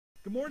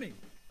Good morning.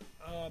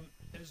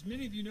 As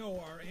many of you know,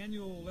 our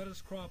annual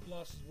lettuce crop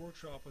losses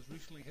workshop was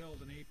recently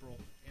held in April,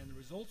 and the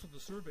results of the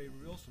survey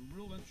reveal some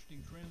real interesting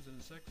trends in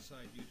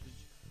insecticide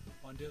usage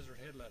on desert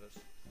head lettuce.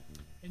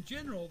 In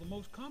general, the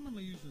most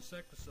commonly used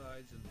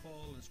insecticides in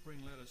fall and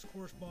spring lettuce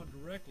correspond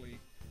directly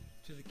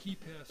to the key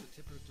pests that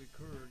typically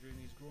occur during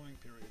these growing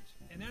periods,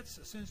 and that's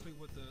essentially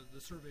what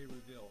the survey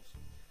reveals.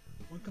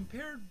 When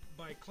compared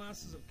by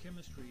classes of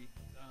chemistry,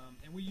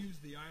 and we use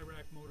the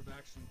IRAC mode of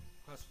action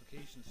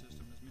classification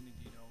system, as many of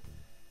you know,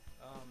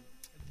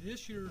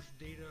 this year's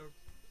data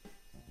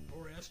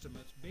or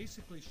estimates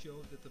basically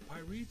showed that the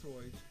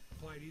pyrethroids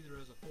applied either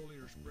as a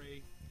foliar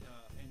spray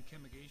and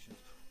chemigations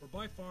were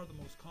by far the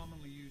most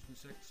commonly used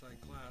insecticide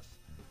class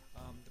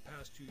the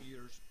past 2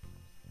 years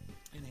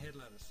in head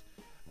lettuce.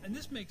 And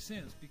this makes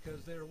sense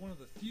because they are one of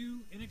the few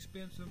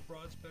inexpensive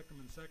broad-spectrum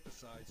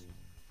insecticides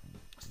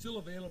still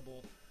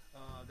available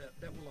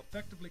that will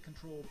effectively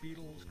control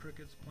beetles,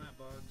 crickets, plant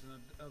bugs,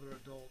 and other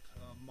adult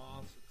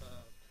moths,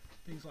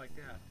 things like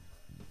that.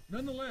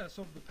 Nonetheless,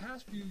 over the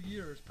past few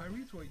years,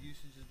 pyrethroid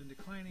usage has been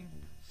declining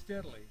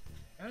steadily,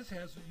 as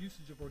has the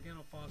usage of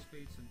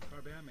organophosphates and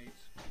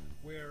carbamates,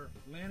 where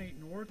lanate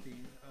and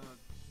orthene,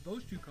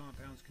 those two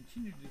compounds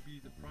continue to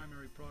be the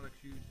primary products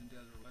used in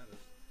desert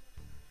lettuce.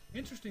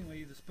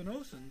 Interestingly, the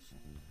spinosins,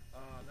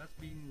 that's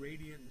being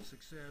Radiant and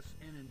Success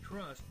and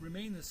Entrust,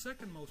 remain the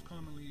second most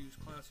commonly used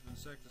class of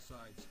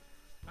insecticides.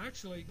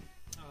 Actually,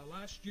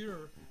 last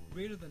year,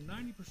 greater than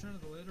 90%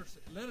 of the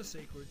lettuce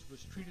acreage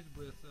was treated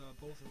with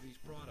both of these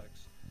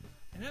products.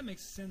 And that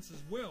makes sense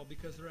as well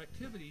because their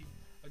activity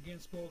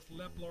against both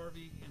lep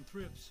larvae and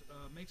thrips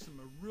makes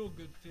them a real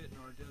good fit in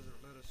our desert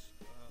lettuce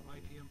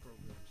IPM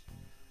programs.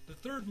 The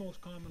third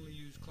most commonly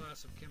used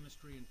class of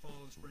chemistry in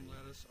fall and spring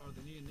lettuce are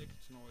the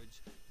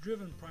neonicotinoids,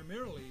 driven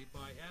primarily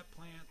by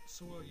at-plant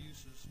soil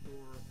uses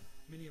for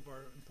many of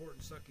our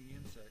important sucking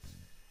insects.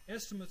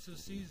 Estimates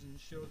this season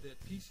showed that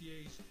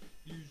PCAs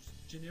used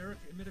generic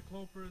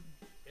imidacloprid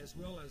as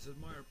well as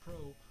Admire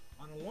Pro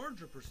on a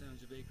larger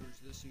percentage of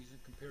acres this season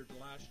compared to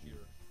last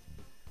year.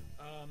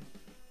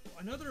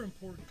 Another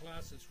important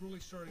class that's really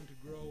starting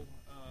to grow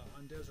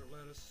on desert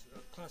lettuce,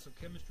 class of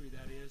chemistry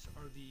that is,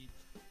 are the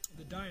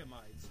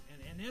diamides.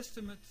 And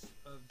estimates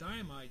of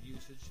diamide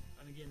usage,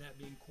 and again that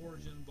being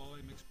Coragen,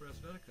 Volume Express,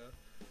 Vetica,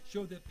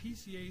 showed that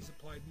PCAs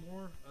applied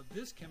more of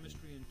this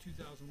chemistry in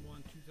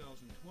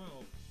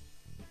 2001-2012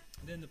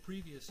 than the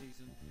previous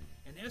season,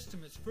 and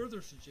estimates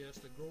further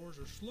suggest that growers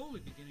are slowly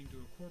beginning to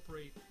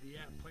incorporate the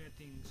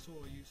at-planting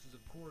soil uses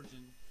of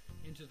Coragen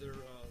into their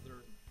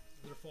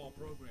fall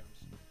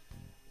programs.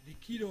 The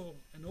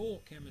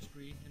keto-enol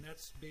chemistry, and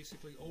that's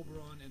basically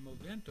Oberon and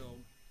Movento,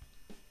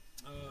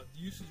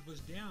 usage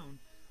was down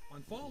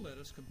on fall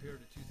lettuce compared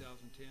to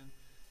 2010,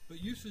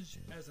 but usage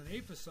as an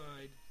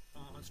aphicide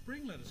on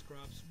spring lettuce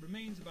crops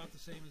remains about the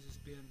same as it's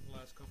been the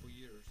last couple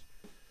years.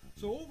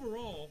 So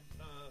overall,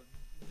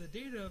 the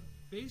data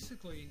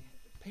basically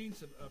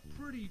paints a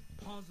pretty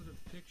positive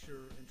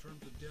picture in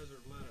terms of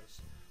desert lettuce.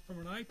 From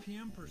an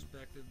IPM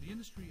perspective, the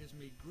industry has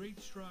made great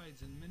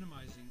strides in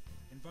minimizing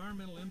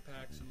environmental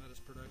impacts in lettuce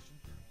production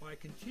by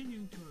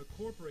continuing to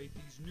incorporate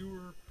these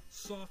newer,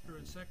 softer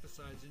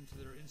insecticides into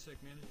their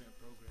insect management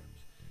programs.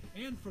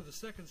 And for the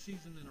second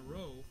season in a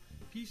row,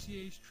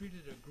 PCAs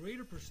treated a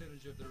greater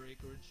percentage of their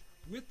acreage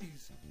with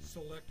these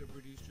selective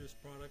reduced risk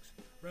products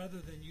rather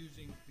than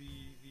using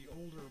the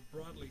older,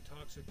 broadly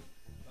toxic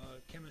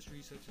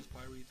chemistries such as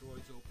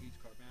pyrethroids, OPs,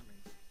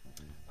 carbamates.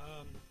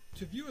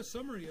 To view a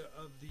summary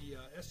of the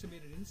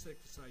estimated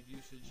insecticide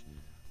usage,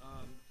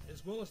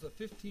 as well as the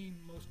 15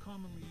 most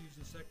commonly used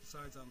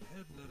insecticides on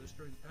head lettuce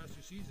during the past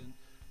 2 seasons,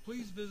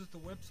 please visit the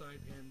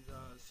website and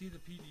see the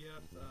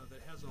PDF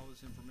that has all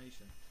this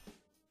information.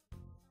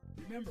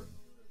 Remember,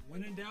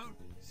 when in doubt,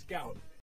 scout.